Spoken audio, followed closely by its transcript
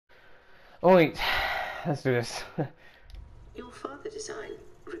Oh wait, let's do this. Your father designed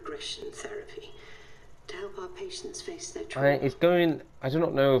regression therapy to help our patients face their trauma. It's going. I do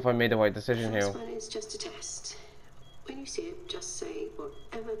not know if I made the right decision This here. one is just a test. When you see it, just say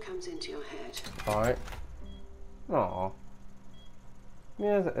whatever comes into your head. Alright. Aww.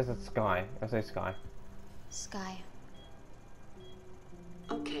 Yeah, it's a sky. I say sky. Sky.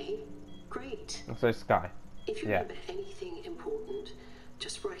 Okay, great. I say sky. If you Yeah. remember anything important,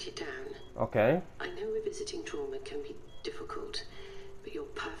 just write it down. Okay. I know revisiting trauma can be difficult, but you're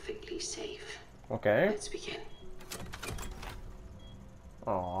perfectly safe. Okay. Let's begin.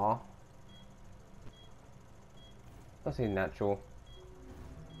 Aww. That's natural.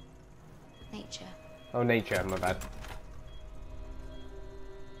 Nature. Oh, nature, my bad.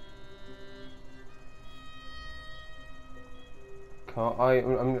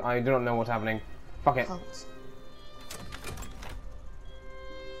 I do not know what's happening. Fuck it. Cult.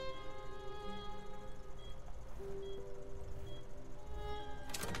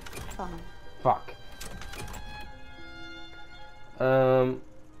 Farm. Fuck.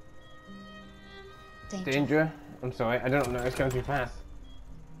 Danger. I'm sorry, I don't know, it's going too fast.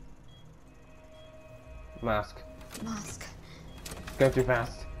 Mask. Mask. It's going too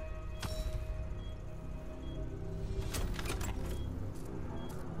fast.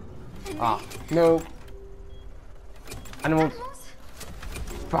 Ah, no. Animals.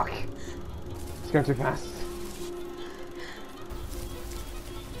 Fuck. It's going too fast.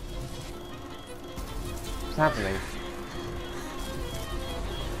 What's happening?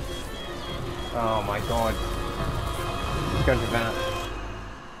 Oh my god. It's going too fast.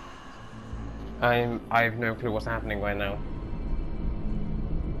 I have no clue what's happening right now.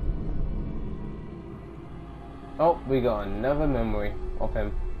 Oh, we got another memory of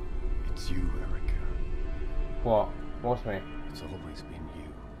him. It's you, Erica. What? What's me? It's always been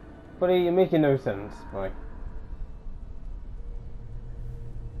you. Buddy, you're making no sense, boy.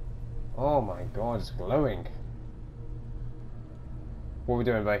 Oh my god, it's glowing. What are we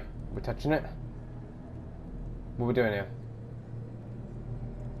doing, boy? We're touching it? What are we doing here?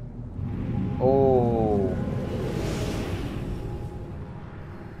 Oh.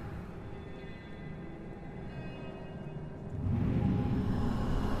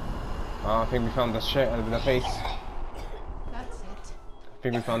 Oh, I think we found the shit out of the face. That's it. I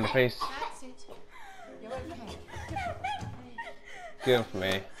think we found the face. That's it. You're okay. Good for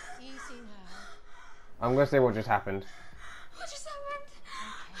me. Easy now. I'm gonna say what just happened. What just happened?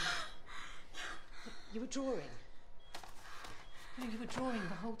 You were drawing. You were drawing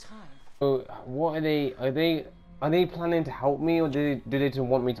the whole time. So, what are they? Are they planning to help me, or do they just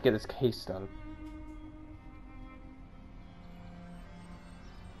want me to get this case done?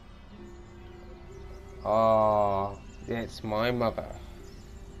 Oh, it's my mother.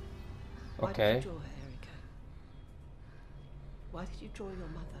 Okay. Why did you draw her, Erica? Why did you draw your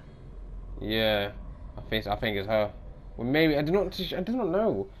mother? Yeah, I think it's her. Well, maybe I do not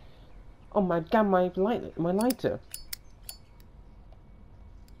know. Oh my god, my lighter.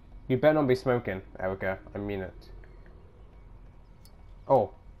 You better not be smoking, Erica. I mean it.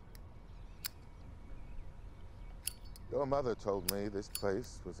 Oh. Your mother told me this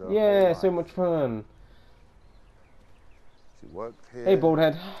place was her Yeah, whole so life. much fun. She worked here. Hey,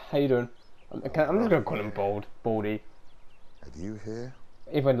 Baldhead. How you doing? I'm just gonna call him Baldy. And you here?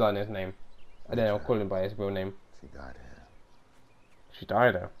 If I learn his name. And then I'll call him by his real name. She died here. She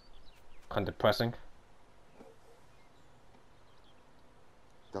died though. Kind of depressing.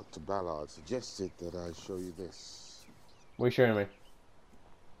 Dr. Ballard suggested that I show you this. What are you showing me?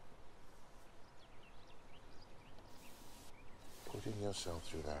 Putting yourself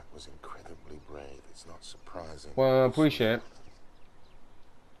through that was incredibly brave. It's not surprising. Well, I appreciate it.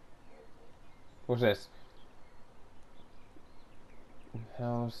 What's this?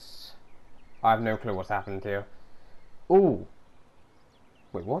 House. I have no clue what's happened here. Ooh.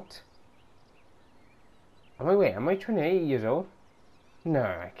 Wait, what? Am I 28 years old? No,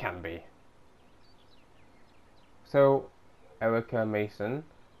 I can't be. So, Erica Mason.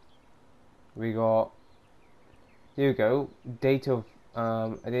 We got. Here you go. Date of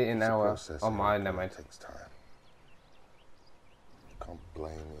a date in hour. Oh my, never mind. It takes time. You can't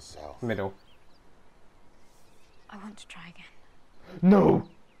blame yourself. Middle. I want to try again. No.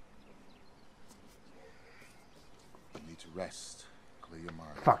 You need to rest. Clear your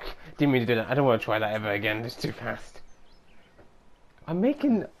mind. Fuck. Didn't mean to do that. I don't want to try that ever again. It's too fast. I'm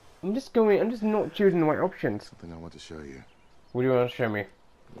just not choosing the right options. Something I want to show you. What do you want to show me?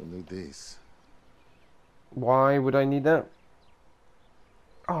 You'll need these. Why would I need that?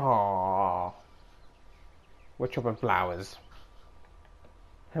 Oh, we're chopping flowers.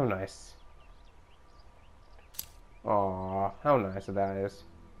 How nice. Aw, how nice that is.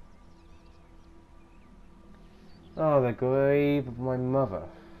 Oh, the grave of my mother.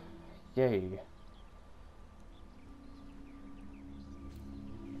 Yay.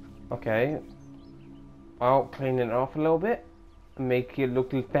 Okay. I'll clean it off a little bit. Make it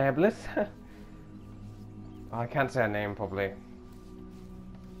look fabulous. I can't say her name properly.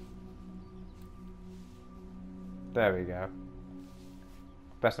 There we go.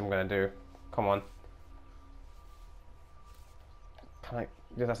 Best I'm gonna do. Come on. Can I?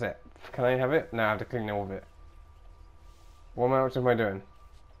 Yeah, that's it. Can I have it? No, I have to clean all of it. What else am I doing?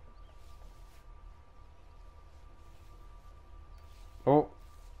 Oh.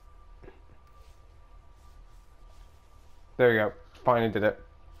 There we go. Finally did it.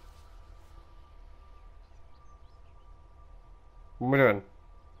 What am I doing?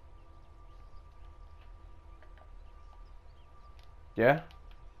 Yeah?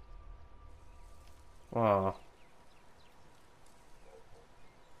 Oh.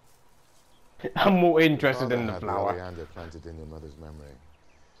 I'm more interested in the flower. The oleander planted in your mother's memory.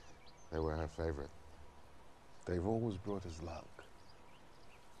 They were her favorite. They've always brought us luck.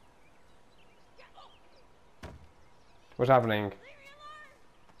 What's happening?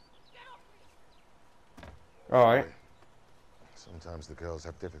 Alright. Sometimes the girls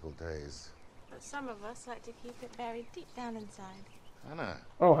have difficult days. But some of us like to keep it buried deep down inside. Anna,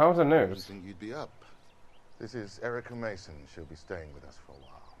 Oh, how's the I didn't news? think you'd be up. This is Erica Mason. She'll be staying with us for a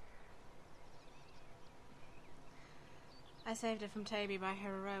while. I saved her from Toby by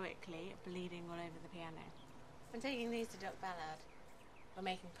heroically bleeding all over the piano. I'm taking these to Doc Ballard. We're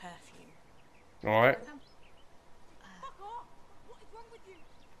making perfume. Alright.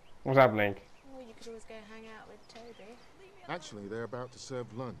 What's happening? Or you could always go hang out with Toby. Actually, they're about to serve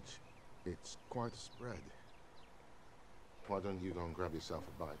lunch. It's quite a spread. Why don't you go and grab yourself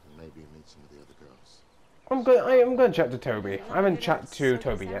a bite and maybe meet some of the other girls? I'm gonna chat to Toby. I haven't chatted to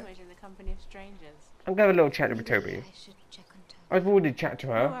Toby yet. In the company of strangers. I'm gonna have a little chat with Toby. I should check on Toby. I've already chatted to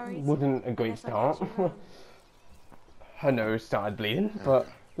No her. worries. Wasn't a great Unless I get start. you wrong. Her nose started bleeding, but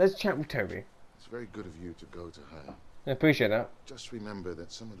let's chat with Toby. It's very good of you to go to her. I appreciate that. Just remember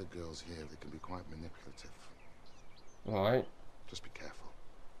that some of the girls here, they can be quite manipulative. Alright. Just be careful.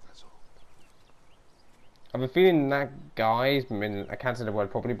 That's all. I have a feeling that guy's been, I can't say the word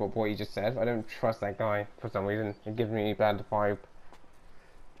properly, but what he just said, I don't trust that guy for some reason. It gives me a bad vibe.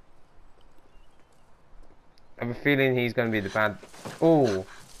 I have a feeling he's going to be the bad... Oh!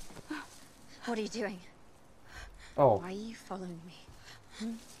 What are you doing? Oh. Why are you following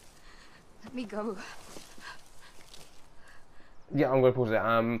me? Let me go. Yeah, I'm going to pause it.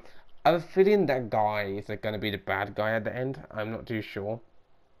 I have a feeling that guy is going to be the bad guy at the end. I'm not too sure.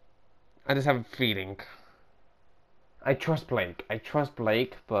 I just have a feeling. I trust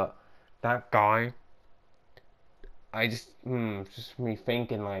Blake. But that guy... I just me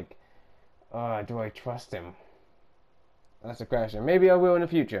thinking like, do I trust him? That's the question. Maybe I will in the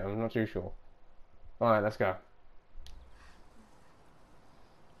future. I'm not too sure. Alright, let's go.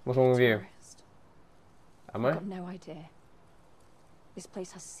 What's wrong with you? Tourist. Am I've I? got no idea. This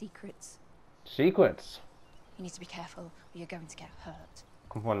place has secrets. Secrets? You need to be careful or you're going to get hurt.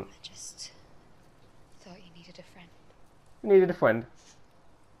 Come on. I just thought you needed a friend. Needed a friend.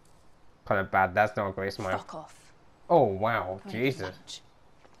 Kind of bad. That's not a great smile. Fuck off. Oh, wow. I'm gonna Jesus. lunch.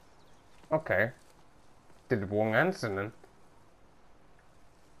 Okay. Did the wrong answer then.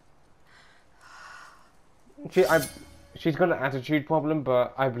 She's got an attitude problem,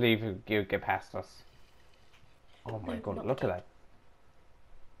 but I believe you'll get past us. Oh my god, not look the at that.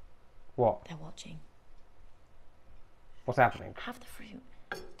 What? They're watching. What's happening? Have the fruit.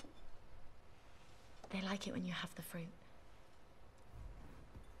 They like it when you have the fruit.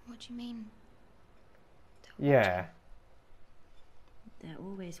 What do you mean? They're Yeah. watching? They're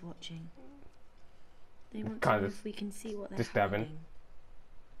always watching. They want Kind to know of if we can see what they're disturbing. hiding.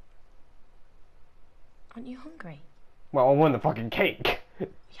 Aren't you hungry? Well, I want the fucking cake. You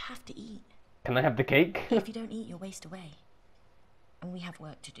have to eat. Can I have the cake? If you don't eat, you'll waste away. And we have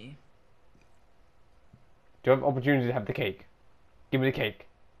work to do. Do you have opportunity to have the cake? Give me the cake.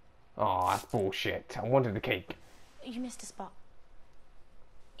 Oh, that's bullshit. I wanted the cake. You missed a spot.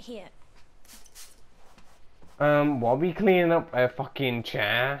 Here. Why are we cleaning up a fucking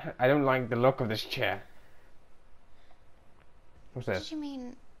chair? I don't like the look of this chair. What's What this? did you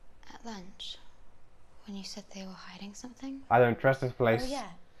mean at lunch? When you said they were hiding something? I don't trust this place. Oh yeah.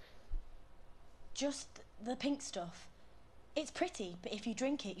 Just the pink stuff. It's pretty, but if you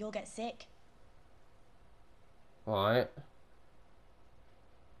drink it, you'll get sick. Alright.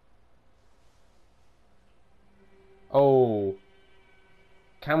 Oh.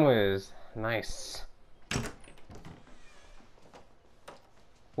 Cameras. Nice.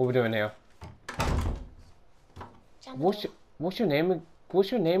 What are we doing here? What's your name?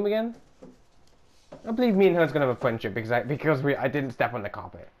 What's your name again? I believe me and her's gonna have a friendship because I didn't step on the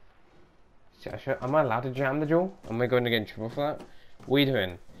carpet. Am I allowed to jam the door? Am I going to get in trouble for that? What are you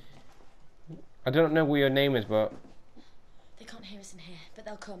doing? I don't know what your name is, but They can't hear us in here, but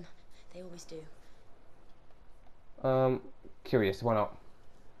they'll come. They always do. Curious. Why not?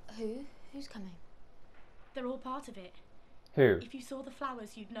 Who? Who's coming? They're all part of it. Who? If you saw the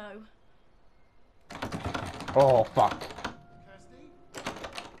flowers, you'd know. Oh fuck. Kirsty?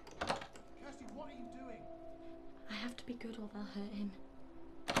 Kirsty, what are you doing? I have to be good or they'll hurt him.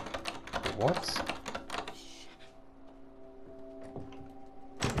 What?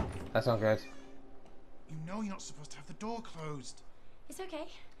 That's not good. You know you're not supposed to have the door closed. It's okay.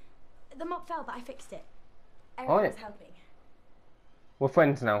 The mop fell, but I fixed it. Oh, Everyone yeah. was helping. We're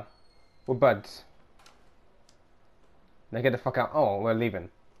friends now. We're buds. Now get the fuck out. Oh, we're leaving.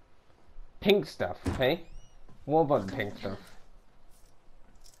 Pink stuff, hey? What about the pink stuff?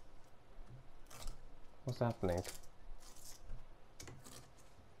 What's happening?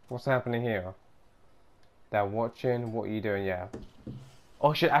 What's happening here? They're watching. What are you doing? Yeah.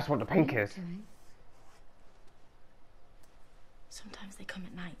 Oh shit, that's what the pink is. Sometimes they come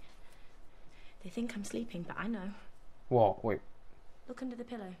at night. They think I'm sleeping, but I know. What? Wait. Look under the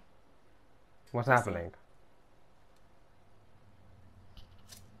pillow. What's happening?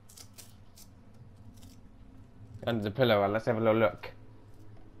 Under the pillow. Let's have a little look.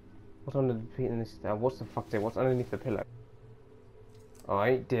 What's under the pillow? What's the fuck there? What's underneath the pillow?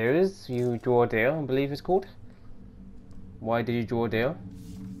 Alright, dears. You draw a deer, I believe it's called. Why did you draw a deer?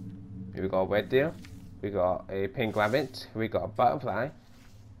 We got a red deer. We got a pink rabbit. We got a butterfly.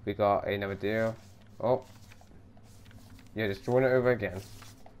 We got another deer. Oh. Yeah, just drawing it over again.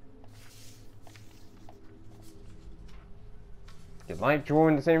 You like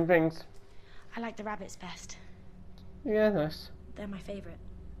drawing the same things? I like the rabbits best. Yeah, nice. They're my favourite.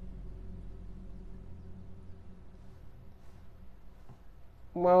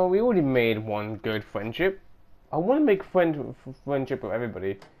 Well, we already made one good friendship. I want to make friendship with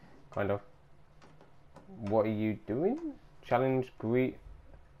everybody, kind of. What are you doing? Challenge, greet.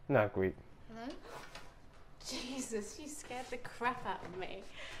 No, greet. Hello? Jesus, you scared the crap out of me.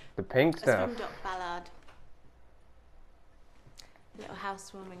 The pink A stuff. swim dock ballad. Little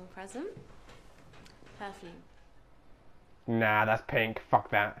housewarming present. Perfume. Nah, that's pink. Fuck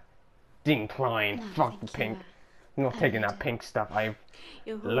that. Decline. No, Fuck thank you. pink. I'm not taking that pink stuff. I've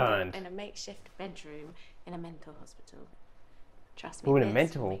You're holed learned. up in a makeshift bedroom in a mental hospital. Trust me, Oh, in a this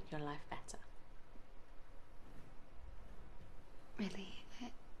mental? will make your life better. Really?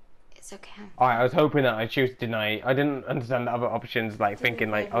 It's okay. I was hoping that I chose to deny. I didn't understand the other options. Like thinking,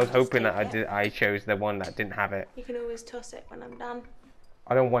 like I was hoping that I chose the one that didn't have it. You can always toss it when I'm done.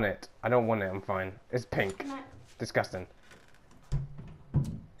 I don't want it. I don't want it. I'm fine. It's pink. No. Disgusting.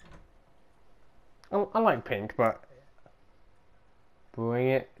 I like pink, but bring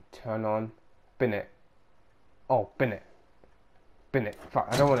it, turn on, bin it. Oh, bin it. Bin it. Fuck,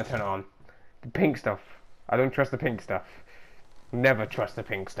 I don't want to turn it on. The pink stuff. I don't trust the pink stuff. Never trust the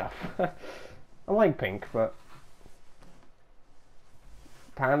pink stuff. I like pink, but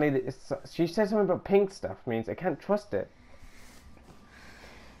apparently she said something about pink stuff means I can't trust it.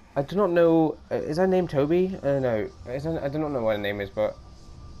 I do not know. Is her name Toby? No. I do not know what her name is, but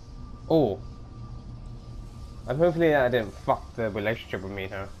oh. And hopefully that didn't fuck the relationship with me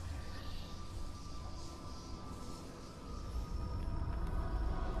and her.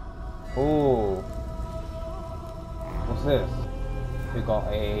 Oh. What's this? We got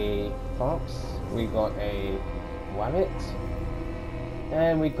a fox, we got a rabbit,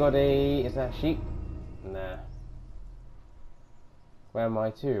 and we got a... is that a sheep? Nah. Where am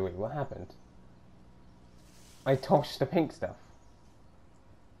I to? Wait, what happened? I tossed the pink stuff.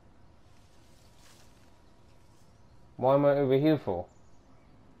 Why am I over here for?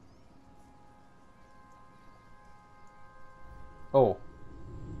 Oh.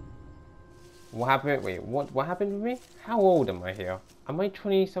 What happened? Wait, what happened with me? How old am I here? Am I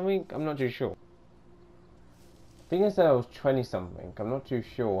 20 something? I'm not too sure. I think I said I was 20 something. I'm not too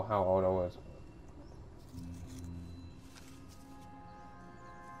sure how old I was.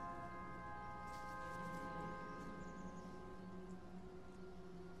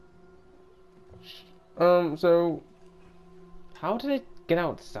 So how did I get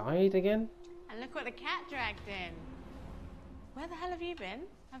outside again? And look what the cat dragged in. Where the hell have you been?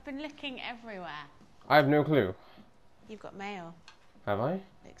 I've been looking everywhere. I have no clue. You've got mail. Have I?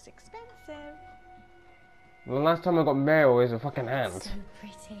 Looks expensive. The last time I got mail is a fucking hand. So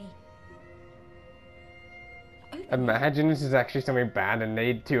pretty. Imagine this is actually something bad and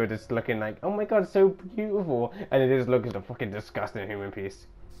they two are just looking like, oh my god, so beautiful, and it just looks like a fucking disgusting human piece.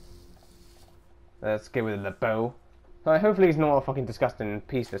 Let's get with the bow. Hopefully he's not a fucking disgusting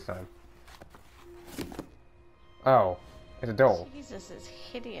piece this time. Oh, it's a doll. Jesus, it's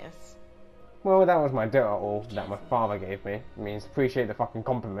hideous. Well, that was my doll that my father gave me. It means appreciate the fucking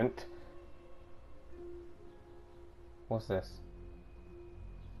compliment. What's this?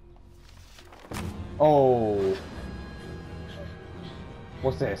 Oh.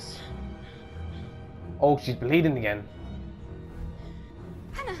 What's this? Oh, she's bleeding again.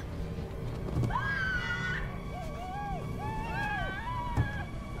 Hannah!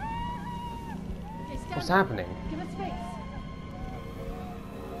 What's happening? Give us space.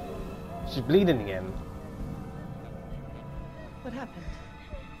 She's bleeding again. What happened?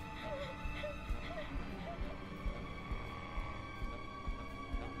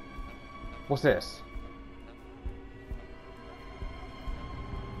 What's this?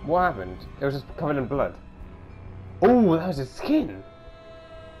 What happened? It was just covered in blood. Oh, that was his skin!